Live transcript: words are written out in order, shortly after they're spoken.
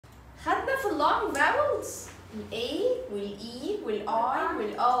خدنا في اللونج vowels الاي والاي والاي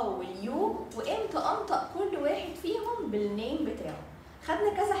والاو واليو وامتى انطق كل واحد فيهم بالنيم بتاعه. خدنا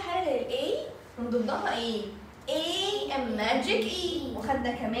كذا حاله للاي من ضمنها ايه؟ A magic E،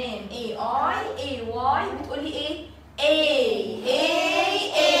 وخدنا كمان A I A Y بتقولي ايه؟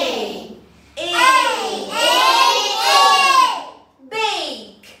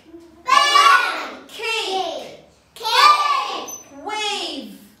 bake cake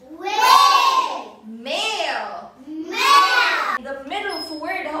wave mail. The middle of a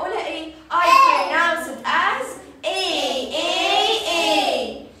word هقولها ايه؟ I pronounce it as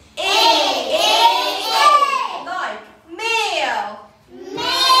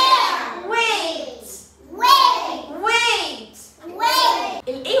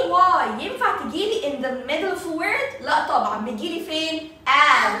in the middle of a word؟ لا طبعا، بيجيلي فين؟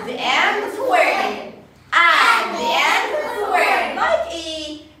 at the end of a word. at the end of a word like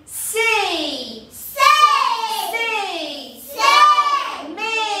ايه؟ say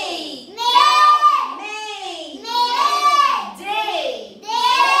may day.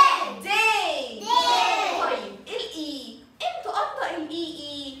 طيب الاي امتى انطق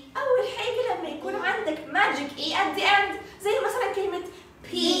الاي؟ اول حاجه لما يكون عندك magic اي at the end، زي مثلا كلمه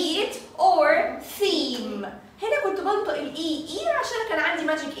Pete or theme. هنا كنت بنطق الاي عشان كان عندي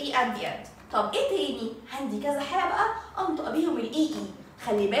ماجيك اي at the end. طب ايه تاني؟ عندي كذا حاجه بقى انطق بيهم الاي.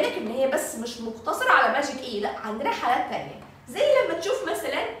 خلي بالك ان هي بس مش مقتصره على ماجيك اي، لا عندنا حالات تانيه، زي لما تشوف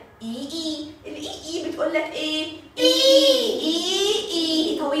مثلا اي الاي بتقول لك ايه؟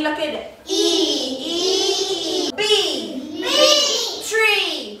 اي طويله كده، اي بي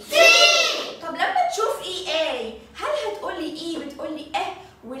tree. طب لما تشوف اي هل هتقولي اي بتقولي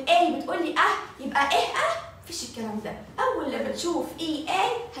والاي بتقولي يبقى مفيش الكلام ده. اول لما تشوف اي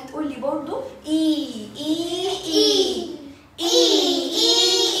هتقولي برضه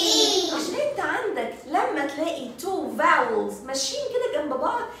عشان انت عندك لما تلاقي two vowels ماشيين كده جنب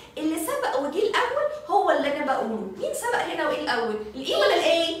بعض، اللي سبق وجه الاول هو اللي انا بقوله. مين سبق هنا وايه الاول؟ الاي ولا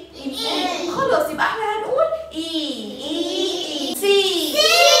الاي؟ الاي. خلاص يبقى احنا هنقول اي سي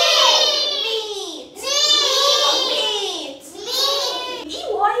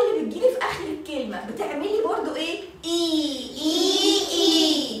بتعملي برضو ايه؟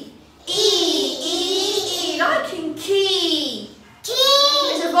 like key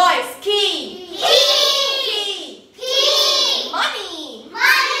is a voice. key money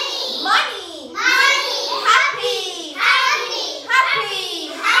happy.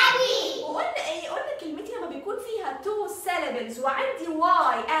 وقلنا ايه؟ قلنا كلمتي لما بيكون فيها two syllables وعندي y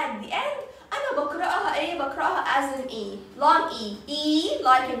at the end انا بقراها ايه؟ بقراها as an e long e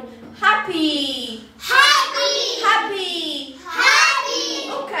like happy.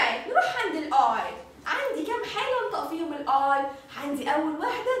 اوكي نروح عند الاي. عندي كام حاجه انطق فيهم الاي؟ عندي اول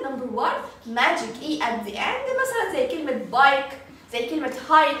واحده نمبر 1 ماجيك اي at the end، مثلا زي كلمه بايك، زي كلمه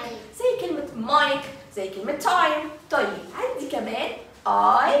هايك، زي كلمه مايك، زي كلمه تايم. طيب عندي كمان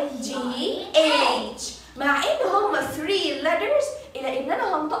IGH، مع ان هم 3 letters الى ان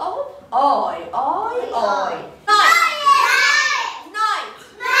انا هنطقهم I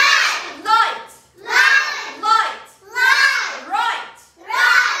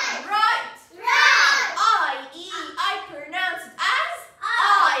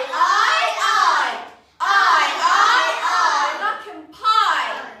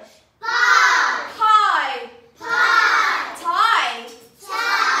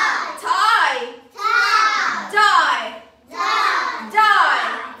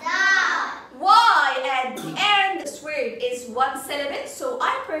one syllable, so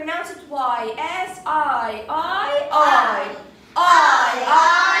I pronounce it Y as I.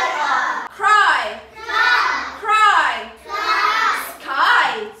 Cry.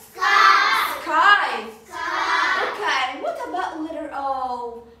 Sky. Okay, what about letter O?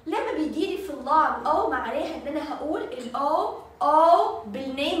 لما بيجيلي في اللام O معناها ان انا هقول ال O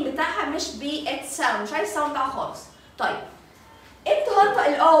بالنيم بتاعها مش بالإتس ساوند، مش عايز الساوند بتاعها خالص. طيب امتى هنطق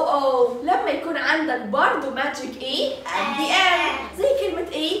الاو؟ لما يكون عندك برضه ماجيك ايه at the end، زي كلمة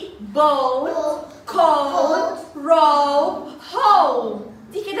ايه؟ bone cold rope home.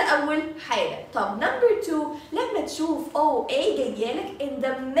 دي كده أول حاجة. طب نمبر 2 لما تشوف او اي جايالك in the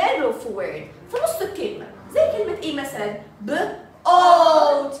middle of a word في نص الكلمة، زي كلمة ايه مثلا؟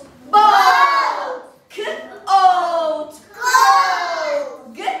 boat boat coat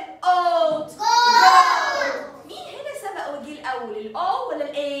goat مين هنا سبق وجه الأول؟ الأو ولا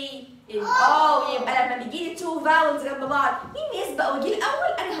الأي؟ الأو. يبقى لما بيجيلي two vowels جنب بعض مين يسبق وجه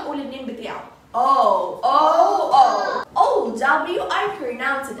الأول؟ أنا هقول النيم بتاعه O-W I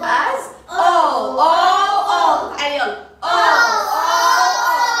pronounce it as O. تعالي يلا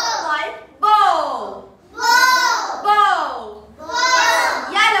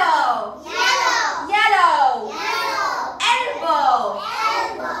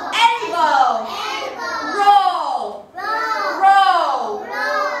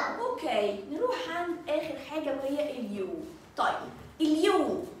حاجه وهي اليو. طيب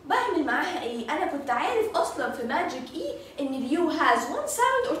اليو بعمل معاها ايه؟ انا كنت عارف اصلا في ماجيك اي ان اليو has one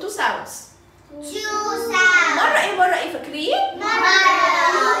sound or two sounds. two sounds. مره ايه فاكرين؟ مرة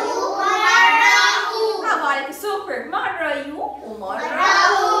يو مرة هو. برافو عليك سوبر. مره يو ومره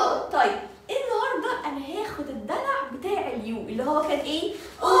هو. طيب النهارده انا هاخد الدلع بتاع اليو اللي هو كان ايه؟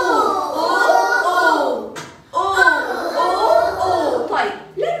 او او او او او. طيب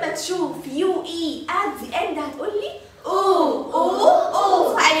لما تشوف يو اي at the end هتقول